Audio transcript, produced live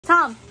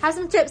Tom, have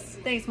some chips.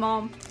 Thanks,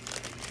 Mom.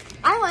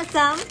 I want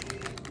some.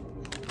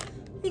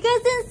 You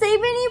guys didn't save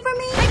any for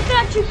me? I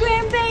got you,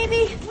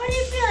 grandbaby. What are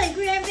you feeling,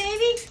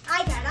 grandbaby?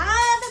 I got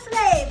all the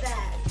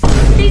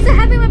flavors. Thanks for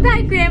having my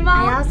back, Grandma.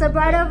 I also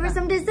brought over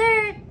some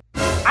dessert.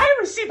 I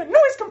received a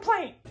noise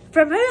complaint.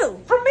 From who?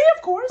 From me,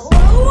 of course.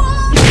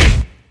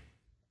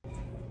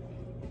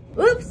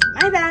 Oops,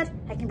 my bad.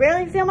 I can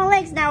barely feel my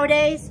legs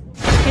nowadays.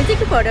 Can you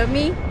take a photo of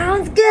me?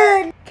 Sounds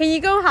good. Can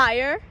you go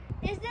higher?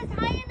 Is this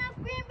high enough,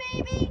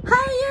 grandbaby?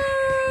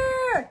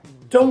 Higher!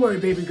 Don't worry,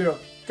 baby girl.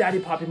 Daddy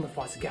Poppy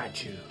Mufasa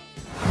got you.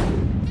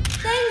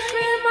 Thanks,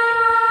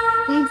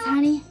 Grandma. Thanks,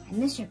 honey. I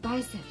miss your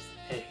biceps.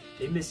 Hey,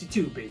 they miss you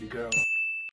too, baby girl.